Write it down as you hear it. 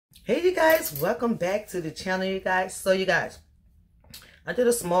Hey you guys, welcome back to the channel, you guys. So you guys, I did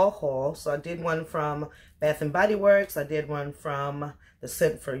a small haul. So I did one from Bath and Body Works, I did one from the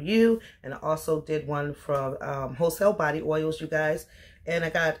Scent for You, and I also did one from Wholesale Body Oils, you guys. And I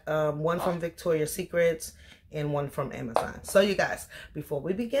got one from Victoria's Secrets and one from Amazon. So you guys, before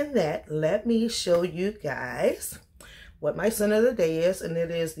we begin that, let me show you guys what my scent of the day is, and it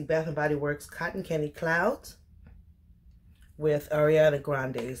is the Bath and Body Works Cotton Candy Clouds with Ariana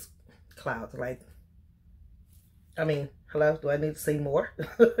Grande's Clouds. Like, I mean, hello, do I need to say more?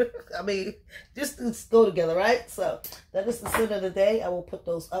 I mean, just go together, right? So that is the scent of the day. I will put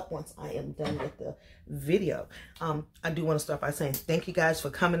those up once I am done with the video. I do want to start by saying thank you guys for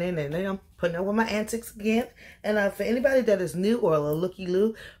coming in and I'm putting up with my antics again. And for anybody that is new or a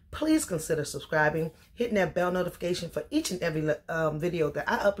looky-loo, please consider subscribing, hitting that bell notification for each and every video that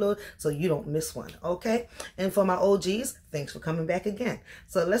I upload so you don't miss one, okay? And for my OGs, thanks for coming back again.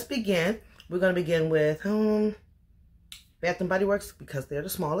 So let's begin. We're going to begin with Bath and Body Works because they're the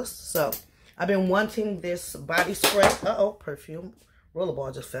smallest. So I've been wanting this body spray. Perfume.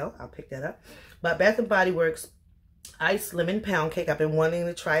 Rollerball just fell. I'll pick that up. But Bath and Body Works Ice Lemon Pound Cake. I've been wanting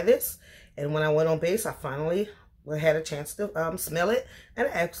to try this. And when I went on base, I finally had a chance to smell it, and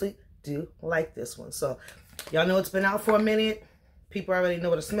I actually do like this one. So y'all know it's been out for a minute. People already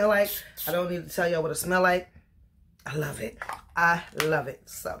know what it smells like. I don't need to tell y'all what it smells like. I love it. I love it.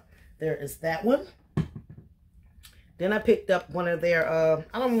 So there is that one. Then I picked up one of their,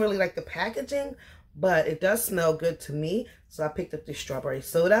 I don't really like the packaging, but it does smell good to me. So I picked up the strawberry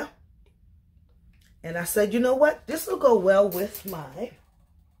soda. And I said, you know what? This will go well with my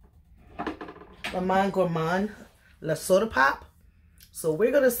Mind Gourmand La Soda Pop. So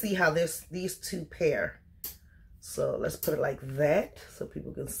we're going to see how these two pair. So let's put it like that so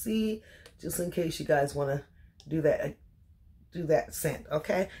people can see, just in case you guys want to do that scent,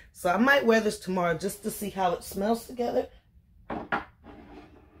 okay? So I might wear this tomorrow just to see how it smells together. I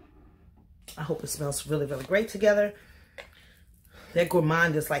hope it smells really, really great together. That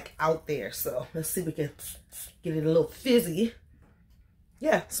Gourmand is like out there, so let's see if we can get it a little fizzy.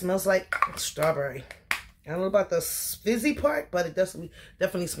 Yeah, it smells like strawberry. I don't know about the fizzy part, but it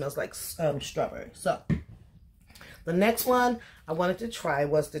definitely smells like strawberry. So the next one I wanted to try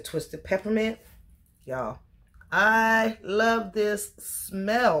was the Twisted Peppermint. Y'all, I love this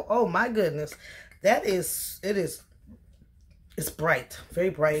smell. Oh my goodness. It's bright. Very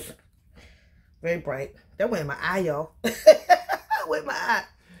bright. Very bright. That went in my eye, y'all. Went in my eye.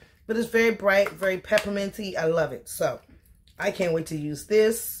 But it's very bright, very pepperminty. I love it. So I can't wait to use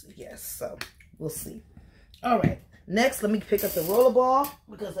this. Yes, so we'll see. All right, next, let me pick up the rollerball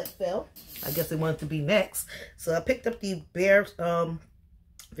because that fell. I guess it wanted to be next. So I picked up the Bear,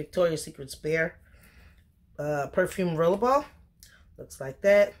 Victoria's Secret's Bear Perfume rollerball. Looks like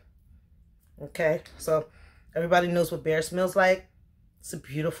that. Okay, so everybody knows what Bear smells like. It's a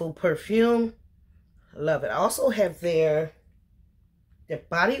beautiful perfume. I love it. I also have their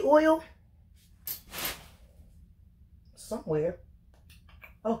body oil somewhere.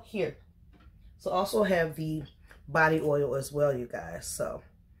 Oh, here. So also have the body oil as well, you guys. So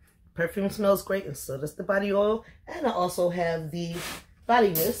perfume smells great, and so does the body oil. And I also have the body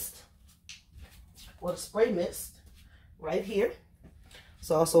mist, or the spray mist, right here.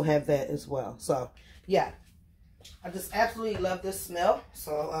 So I also have that as well. So yeah, I just absolutely love this smell.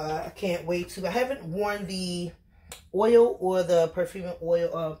 So I can't wait to. I haven't worn the oil or the perfume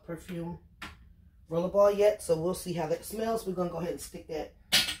rollerball yet, so we'll see how that smells. We're gonna go ahead and stick that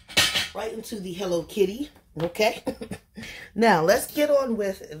right into the Hello Kitty, okay? Now let's get on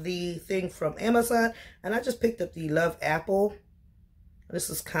with the thing from Amazon, and I just picked up the Love Apple. This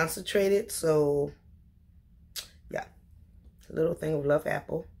is concentrated, so yeah, a little thing of Love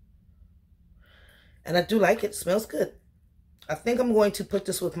Apple, and I do like it. It smells good. I think I'm going to put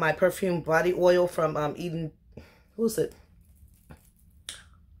this with my perfume body oil from Eden. Who's it?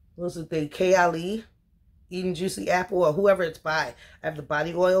 Was it the KLE Eden Juicy Apple, or whoever it's by? I have the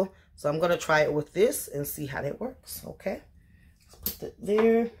body oil, so I'm going to try it with this and see how that works, okay? Let's put that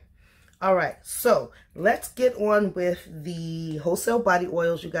there. All right, so let's get on with the Wholesale body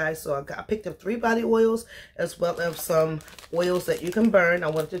oils, you guys. So I picked up 3 body oils as well as some oils that you can burn. I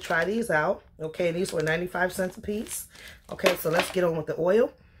wanted to try these out, okay? These were 95 cents a piece. Okay, so let's get on with the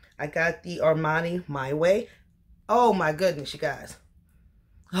oil. I got the Armani My Way. Oh my goodness, you guys.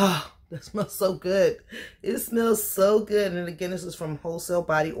 Oh, that smells so good. It smells so good. And again, this is from Wholesale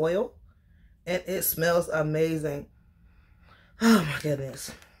Body Oil. And it smells amazing. Oh my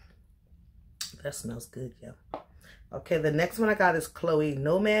goodness. That smells good, yeah. Okay, the next one I got is Chloe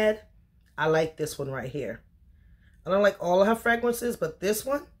Nomad. I like this one right here. I don't like all of her fragrances, but this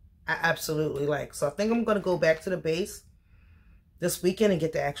one, I absolutely like. So I think I'm going to go back to the base this weekend and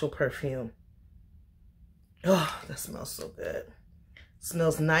get the actual perfume. Oh, that smells so good.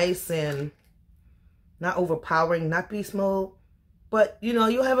 Smells nice and not overpowering, not beast mode. But, you know,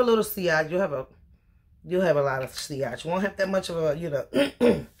 you'll have a little sillage. You'll have a lot of sillage. You won't have that much of a, you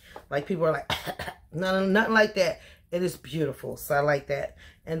know, like people are like, nothing like that. It is beautiful. So I like that.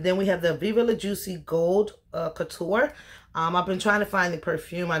 And then we have the Viva La Juicy Gold Couture. I've been trying to find the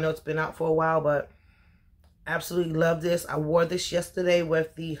perfume. I know it's been out for a while, but absolutely love this. I wore this yesterday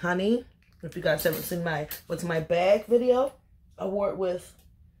with the honey. If you guys haven't seen my what's my bag video, I wore it with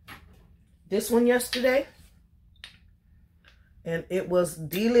this one yesterday. And it was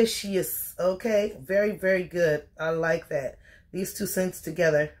delicious. Okay. Very, very good. I like that. These two scents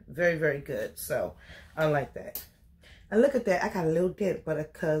together. Very, very good. So I like that. And look at that. I got a little dent, but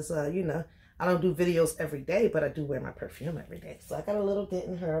because, you know, I don't do videos every day, but I do wear my perfume every day. So I got a little dent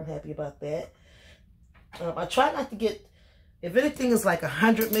in her. I'm happy about that. I try not to get, if anything is like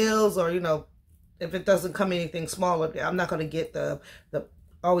 100 mils or, you know, if it doesn't come anything smaller, I'm not going to get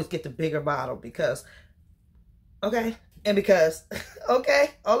always get the bigger bottle because, okay. And because,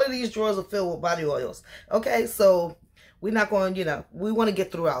 okay, all of these drawers are filled with body oils. Okay, so we're not going, you know, we want to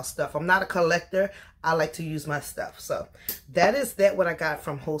get through our stuff. I'm not a collector. I like to use my stuff. So that is what I got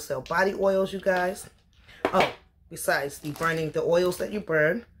from Wholesale Body Oils, you guys. Oh, besides the oils that you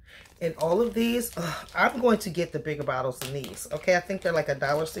burn. And all of these, I'm going to get the bigger bottles than these. Okay, I think they're like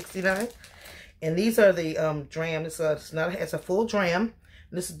 $1.69. And these are the dram. It's a full dram.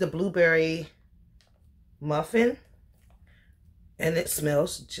 This is the blueberry muffin. And it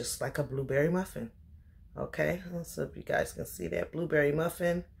smells just like a blueberry muffin. Okay, so if you guys can see that blueberry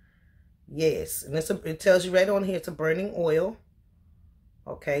muffin. Yes, and it tells you right on here it's a burning oil.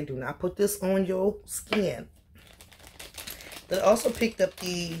 Okay, do not put this on your skin. Then I also picked up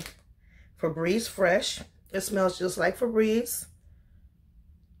the Febreze Fresh. It smells just like Febreze.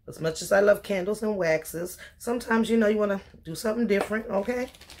 As much as I love candles and waxes, sometimes, you know, you want to do something different, okay?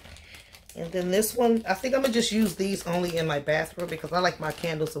 And then this one, I think I'm going to just use these only in my bathroom because I like my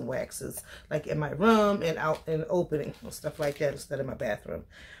candles and waxes like in my room and out in opening and stuff like that instead of my bathroom.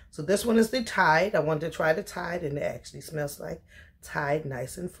 So this one is the Tide. I wanted to try the Tide and it actually smells like Tide,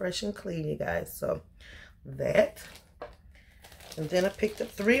 nice and fresh and clean, you guys. So that. And then I picked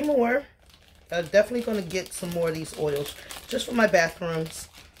up 3 more. I'm definitely going to get some more of these oils just for my bathrooms.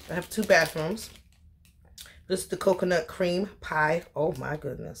 I have 2 bathrooms. This is the Coconut Cream Pie. Oh my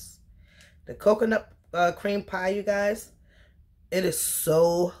goodness. The coconut cream pie, you guys, it is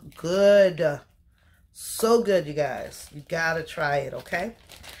so good. So good, you guys. You gotta try it, okay?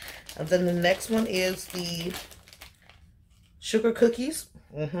 And then the next one is the sugar cookies.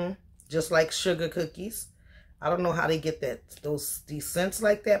 Just like sugar cookies. I don't know how they get these scents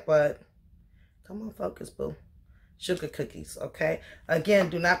like that, but come on, focus, boo. Sugar cookies, okay?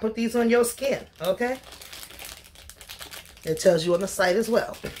 Again, do not put these on your skin, okay? It tells you on the site as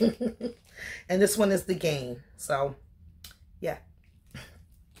well. And this one is the Gain. So, yeah.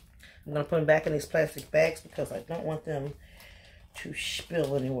 I'm going to put them back in these plastic bags because I don't want them to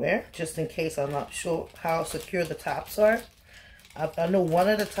spill anywhere. Just in case I'm not sure how secure the tops are. I know one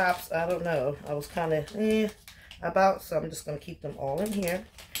of the tops, I don't know. I was kind of about, so I'm just going to keep them all in here.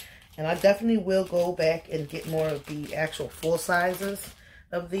 And I definitely will go back and get more of the actual full sizes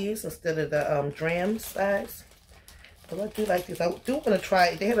of these instead of the dram size. I do like these. I do want to try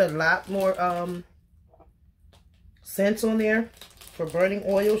it. They have a lot more scents on there for burning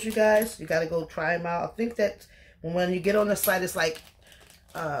oils, you guys. You got to go try them out. I think that when you get on the site, it's like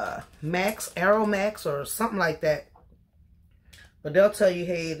Arrow Max or something like that. But they'll tell you,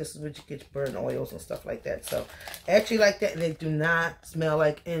 hey, this is what you get burn oils and stuff like that. So I actually like that. And they do not smell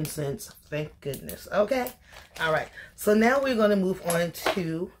like incense. Thank goodness. Okay. All right. So now we're going to move on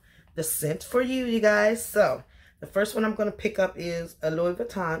to the scent for you guys. So the first one I'm going to pick up is a Louis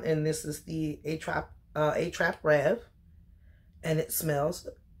Vuitton, and this is the A-Trap Rev, and it smells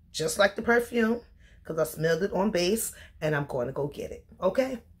just like the perfume because I smelled it on base, and I'm going to go get it.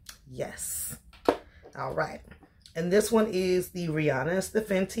 Okay? Yes. All right. And this one is the Rihanna. It's the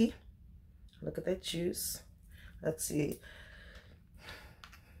Fenty. Look at that juice. Let's see.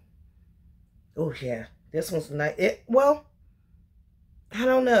 Oh, yeah. This one's nice. Well, I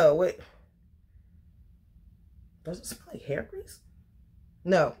don't know. Wait. Does it smell like hair grease?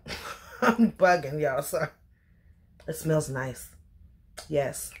 No. I'm bugging, y'all. Sorry. It smells nice.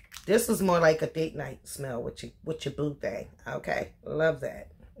 Yes. This is more like a date night smell with your boo thing. Okay. Love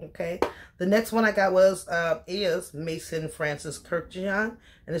that. Okay. The next one I got is Mason Francis Kurkdjian.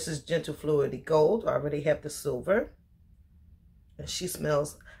 And this is Gentle Fluidity Gold. I already have the silver. And she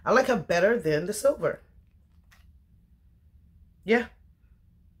smells I like her better than the silver. Yeah.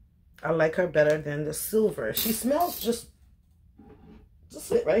 I like her better than the silver. She smells just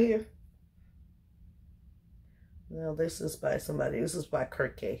it right here. No, this is by somebody. This is by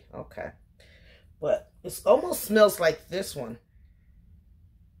Kurt K. Okay. But it almost smells like this one.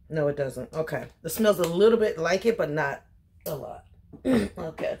 No, it doesn't. Okay. It smells a little bit like it, but not a lot.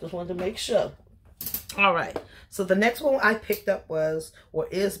 Okay, I just wanted to make sure. All right. So the next one I picked up was, or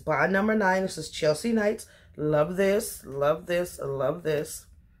is Bond number 9. This is Chelsea Nights. Love this. Love this. Love this.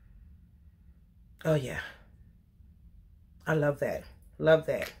 Oh, yeah. I love that. Love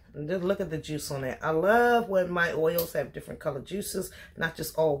that. And just look at the juice on that. I love when my oils have different color juices, not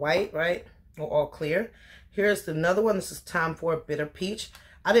just all white, right? Or all clear. Here's another one. This is Time for Bitter Peach.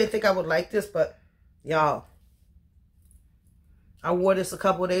 I didn't think I would like this, but y'all, I wore this a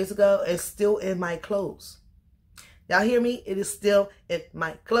couple of days ago. It's still in my clothes. Y'all hear me? It is still in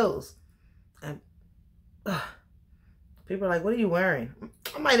my clothes. And people are like, what are you wearing?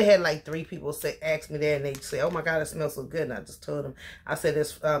 I might have had like 3 people ask me that, and they say, oh my God, it smells so good. And I just told them, I said,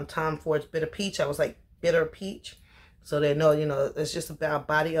 it's Tom Ford's Bitter Peach. I was like, bitter peach. So they know, you know, it's just about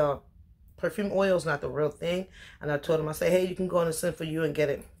body perfume oil is not the real thing. And I told them, I said, hey, you can go on the Scent for You and get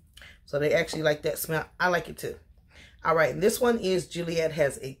it. So they actually like that smell. I like it too. All right, this one is Juliet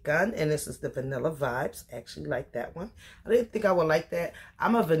Has a Gun, and this is the Vanilla Vibes. I actually like that one. I didn't think I would like that.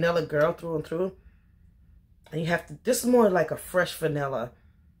 I'm a vanilla girl through and through. And you have to, this is more like a fresh vanilla,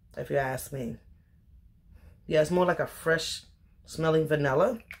 if you ask me. Yeah, it's more like a fresh smelling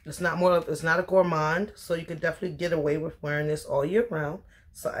vanilla. It's not a gourmand, so you can definitely get away with wearing this all year round.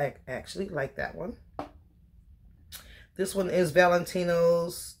 So I actually like that one. This one is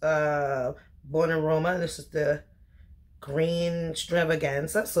Valentino's Born Aroma. This is the green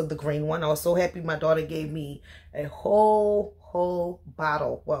extravaganza, so the green one. I was so happy my daughter gave me a whole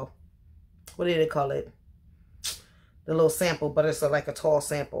bottle. Well, what do they call it? The little sample, but it's like a tall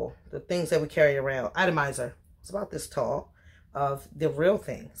sample. The things that we carry around. Atomizer. It's about this tall of the real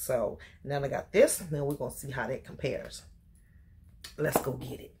thing. So now I got this, and then we're going to see how that compares. Let's go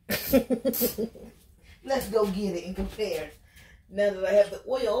get it. Let's go get it and compare. Now that I have the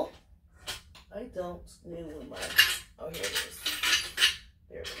oil, I don't need my... Oh, here it is.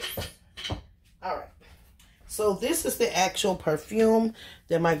 There it is. All right. So this is the actual perfume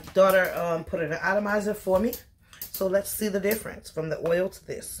that my daughter put in an atomizer for me. So let's see the difference from the oil to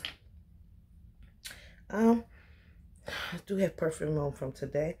this. I do have perfume on from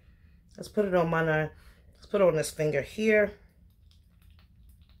today. Let's put it on let's put it on this finger here.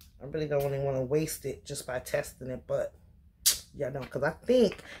 I really don't really want to waste it just by testing it, but yeah, no, because I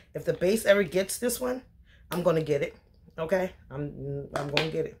think if the base ever gets this one, I'm gonna get it. Okay, I'm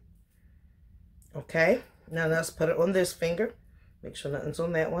gonna get it. Okay, now let's put it on this finger. Make sure nothing's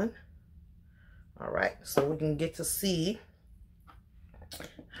on that one. All right, so we can get to see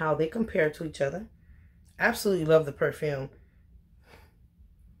how they compare to each other. Absolutely love the perfume.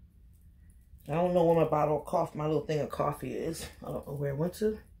 I don't know where my bottle of coffee, my little thing of coffee is. I don't know where it went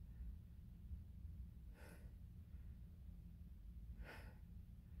to.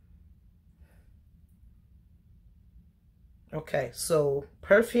 Okay, so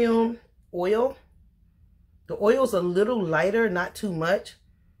perfume, oil. The oil's a little lighter, not too much.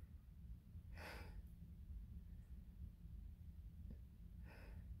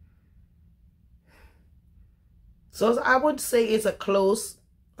 So I would say it's a close,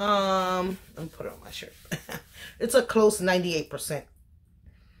 let me put it on my shirt. It's a close 98%.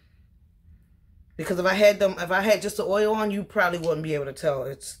 Because if I had just the oil on, you probably wouldn't be able to tell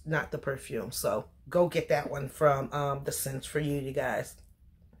it's not the perfume. So go get that one from the Scent for You, you guys.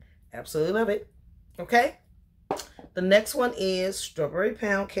 Absolutely love it. Okay. The next one is Strawberry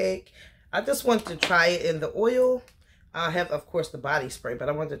Pound Cake. I just want to try it in the oil. I have, of course, the body spray, but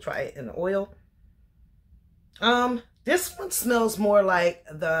I want to try it in the oil. This one smells more like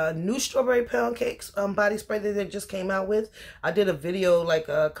the new Strawberry Pound Cakes body spray that they just came out with. I did a video like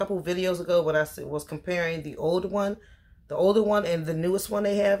a couple videos ago when I was comparing the older one and the newest one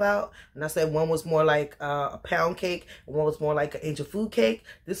they have out. And I said one was more like a pound cake, and one was more like an angel food cake.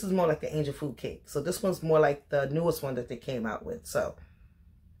 This is more like the angel food cake. So this one's more like the newest one that they came out with. So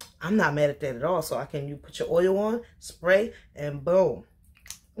I'm not mad at that at all. So you put your oil on, spray, and boom.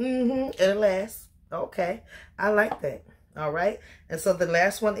 It'll last. Okay, I like that. All right, and so the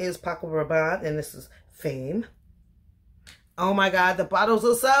last one is Paco Rabanne, and this is Fame. Oh my God, the bottles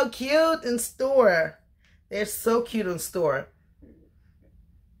are so cute in store. They're so cute in store.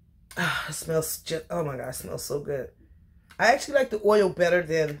 It smells just, oh my God, it smells so good. I actually like the oil better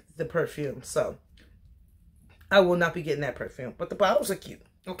than the perfume, so I will not be getting that perfume, but the bottles are cute.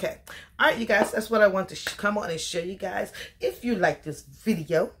 Okay. All right, you guys, that's what I want to come on and show you guys. If you like this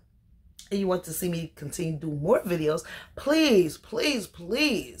video and you want to see me continue to do more videos, please, please,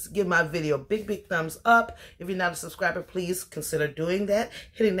 please give my video a big, big thumbs up. If you're not a subscriber, please consider doing that,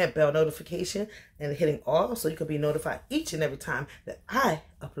 hitting that bell notification and hitting all so you can be notified each and every time that I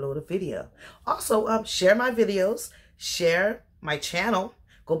upload a video. Also, share my videos, share my channel.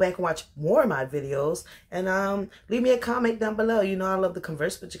 Go back and watch more of my videos, and leave me a comment down below. You know I love to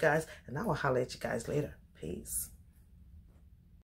converse with you guys, and I will holler at you guys later. Peace.